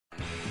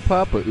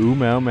Papa Ooh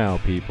Mau Mau,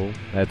 people.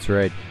 That's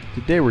right.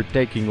 Today we're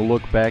taking a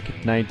look back at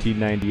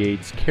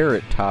 1998's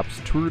Carrot Top's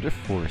tour de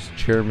force,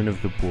 Chairman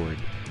of the Board.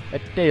 A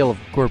tale of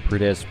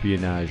corporate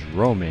espionage,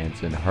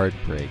 romance, and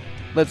heartbreak.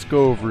 Let's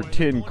go over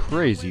 10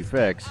 crazy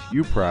facts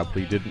you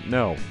probably didn't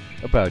know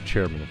about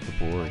Chairman of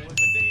the Board.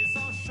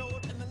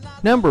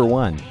 Number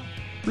 1.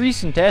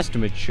 Recent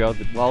estimates show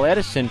that while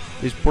Edison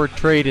is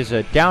portrayed as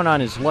a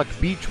down-on-his-luck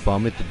beach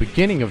bum at the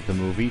beginning of the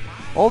movie,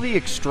 all the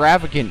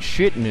extravagant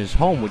shit in his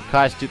home would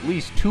cost at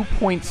least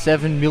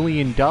 $2.7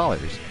 million,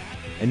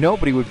 and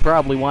nobody would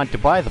probably want to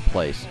buy the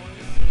place.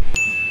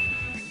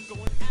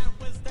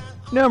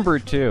 Number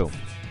 2.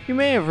 You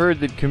may have heard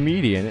that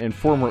comedian and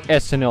former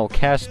SNL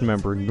cast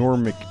member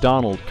Norm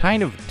Macdonald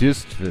kind of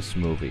dissed this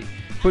movie,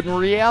 but in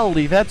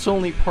reality that's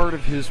only part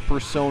of his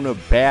persona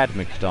Bad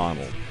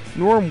Macdonald.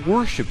 Norm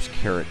worships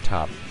Carrot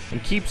Top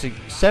and keeps a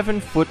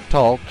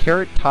 7-foot-tall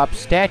Carrot Top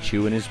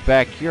statue in his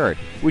backyard,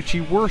 which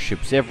he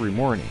worships every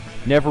morning.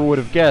 Never would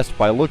have guessed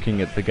by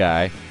looking at the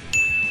guy.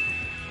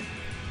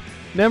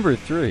 Number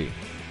 3.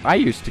 I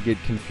used to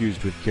get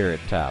confused with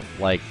Carrot Top,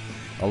 like,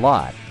 a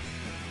lot.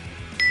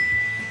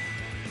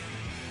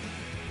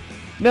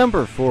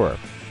 Number 4.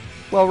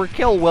 While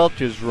Raquel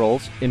Welch's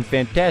roles in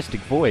Fantastic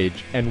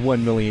Voyage and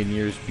 1 Million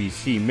Years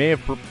BC may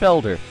have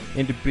propelled her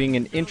into being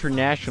an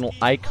international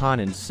icon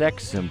and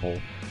sex symbol,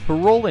 her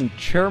role in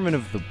Chairman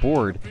of the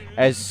Board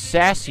as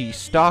sassy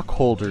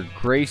stockholder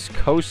Grace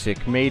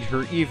Kosick made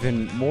her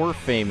even more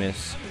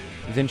famous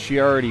than she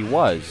already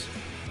was.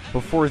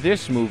 Before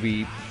this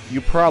movie,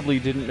 you probably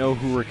didn't know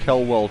who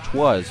Raquel Welch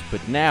was,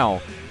 but now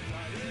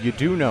you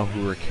do know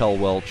who Raquel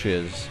Welch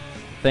is,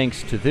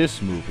 thanks to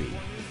this movie.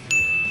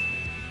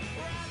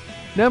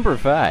 Number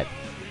 5.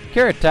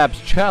 Carrot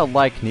Top's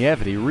childlike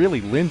naivety really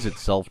lends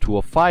itself to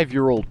a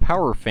 5-year-old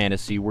power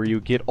fantasy where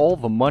you get all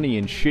the money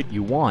and shit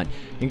you want,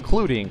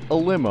 including a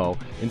limo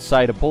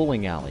inside a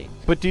bowling alley.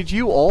 But did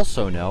you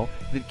also know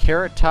that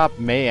Carrot Top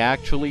may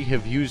actually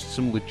have used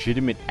some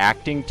legitimate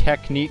acting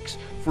techniques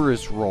for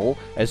his role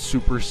as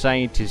super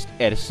scientist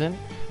Edison?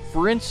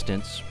 For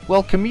instance,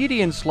 while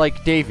comedians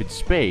like David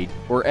Spade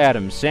or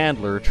Adam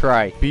Sandler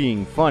try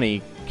being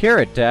funny,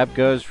 Carrot Top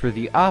goes for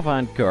the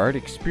avant-garde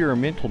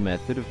experimental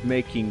method of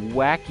making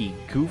wacky,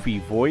 goofy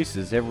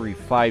voices every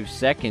 5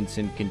 seconds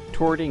and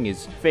contorting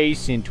his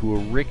face into a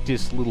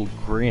rictus little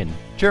grin.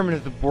 Chairman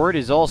of the Board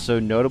is also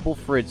notable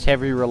for its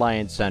heavy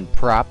reliance on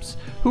props.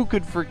 Who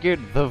could forget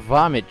the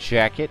vomit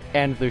jacket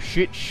and the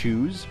shit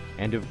shoes?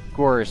 And of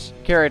course,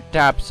 Carrot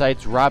Top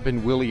cites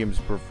Robin Williams'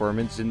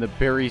 performance in the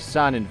Barry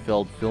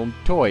Sonnenfeld film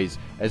Toys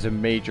as a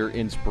major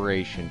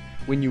inspiration.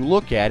 When you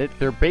look at it,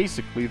 they're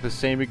basically the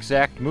same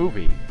exact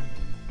movie.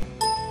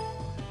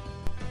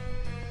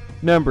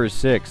 Number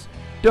 6.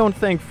 Don't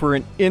think for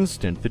an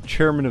instant that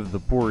Chairman of the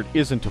Board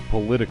isn't a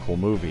political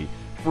movie.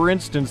 For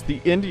instance, the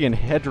Indian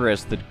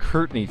headdress that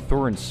Courtney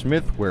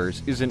Thorne-Smith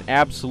wears is an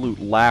absolute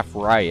laugh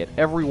riot.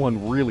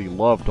 Everyone really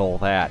loved all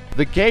that.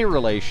 The gay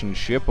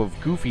relationship of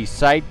goofy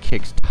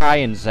sidekicks Ty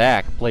and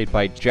Zach, played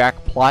by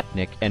Jack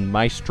Plotnick and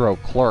Maestro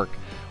Clark,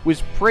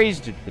 was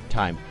praised at the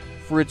time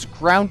for its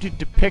grounded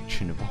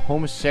depiction of a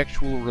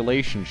homosexual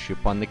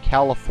relationship on the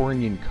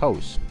Californian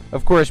coast.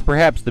 Of course,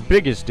 perhaps the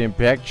biggest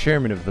impact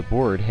Chairman of the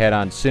Board had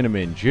on cinema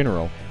in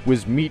general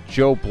was Meet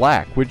Joe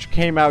Black, which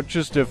came out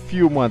just a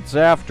few months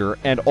after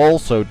and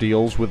also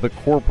deals with a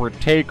corporate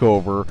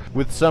takeover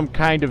with some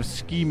kind of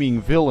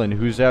scheming villain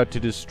who's out to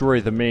destroy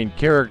the main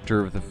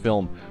character of the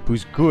film,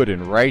 who's good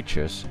and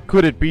righteous.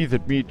 Could it be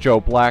that Meet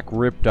Joe Black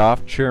ripped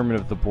off Chairman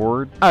of the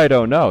Board? I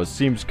don't know,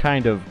 seems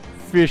kind of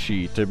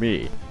fishy to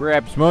me.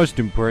 Perhaps most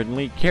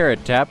importantly,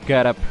 Carrot Top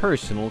got a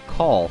personal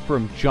call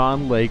from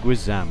John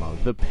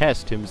Leguizamo, the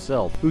pest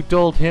himself, who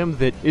told him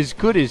that as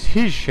good as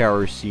his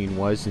shower scene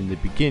was in the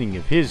beginning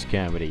of his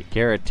comedy,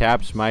 Carrot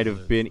Top's might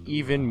have been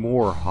even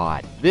more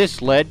hot. This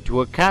led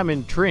to a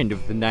common trend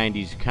of the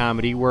 90s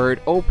comedy where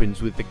it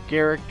opens with the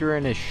character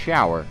in a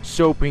shower,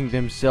 soaping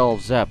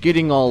themselves up,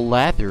 getting all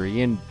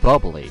lathery and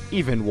bubbly.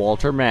 Even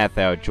Walter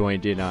Matthau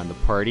joined in on the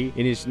party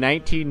in his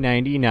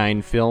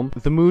 1999 film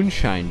The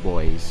Moonshine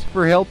Boys.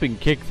 For helping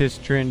kick this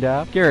trend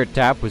off, Carrot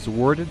Top was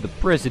awarded the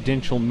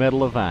Presidential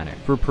Medal of Honor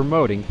for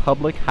promoting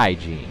public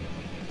hygiene.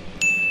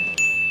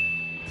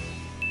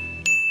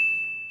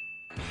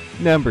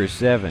 Number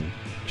 7.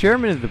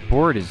 Chairman of the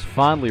Board is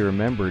fondly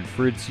remembered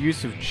for its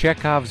use of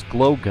Chekhov's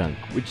glow gunk,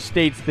 which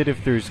states that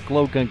if there's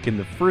glow gunk in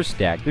the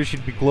first act, there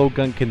should be glow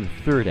gunk in the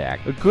third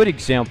act. A good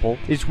example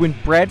is when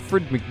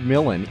Bradford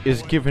McMillan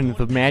is given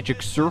the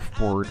magic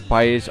surfboard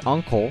by his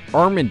uncle,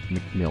 Armand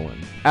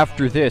McMillan.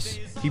 After this,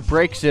 he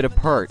breaks it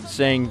apart,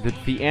 saying that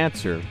the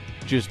answer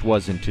just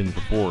wasn't in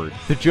the board.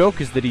 The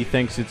joke is that he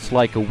thinks it's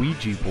like a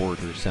Ouija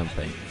board or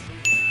something.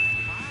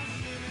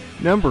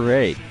 Number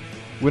 8.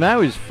 When I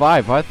was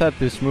 5, I thought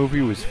this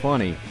movie was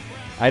funny.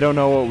 I don't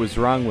know what was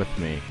wrong with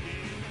me.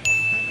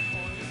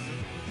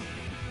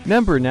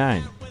 Number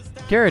 9.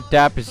 Carrot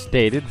Top has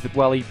stated that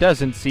while he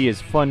doesn't see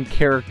his fun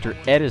character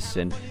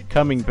Edison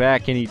coming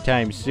back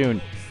anytime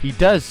soon, he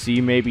does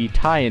see maybe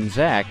Ty and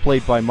Zach,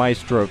 played by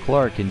Maestro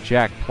Clark, and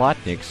Jack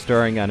Plotnick,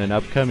 starring on an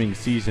upcoming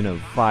season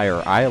of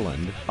Fire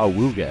Island,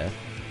 Awooga.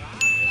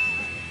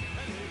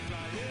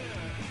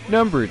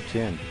 Number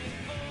 10.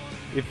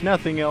 If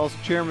nothing else,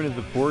 Chairman of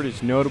the Board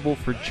is notable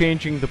for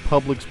changing the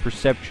public's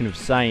perception of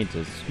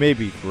scientists,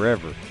 maybe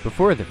forever.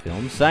 Before the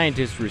film,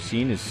 scientists were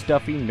seen as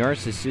stuffy,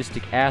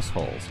 narcissistic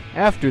assholes.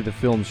 After the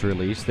film's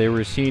release, they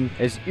were seen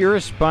as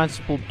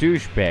irresponsible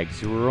douchebags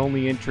who were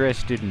only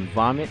interested in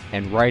vomit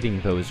and riding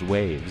those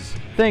waves.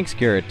 Thanks,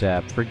 Carrot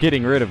Top, for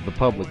getting rid of the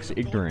public's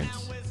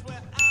ignorance.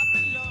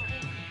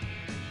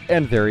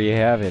 And there you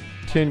have it,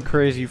 10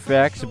 crazy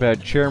facts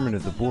about Chairman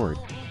of the Board.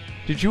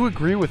 Did you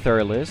agree with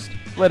our list?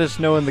 Let us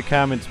know in the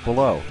comments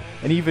below.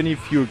 And even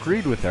if you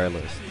agreed with our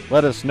list,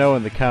 let us know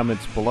in the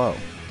comments below.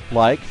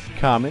 Like,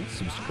 comment,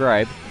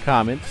 subscribe,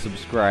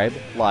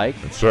 like,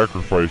 and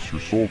sacrifice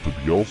your soul to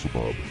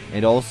Beelzebub.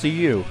 And I'll see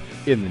you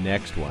in the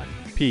next one.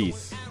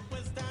 Peace.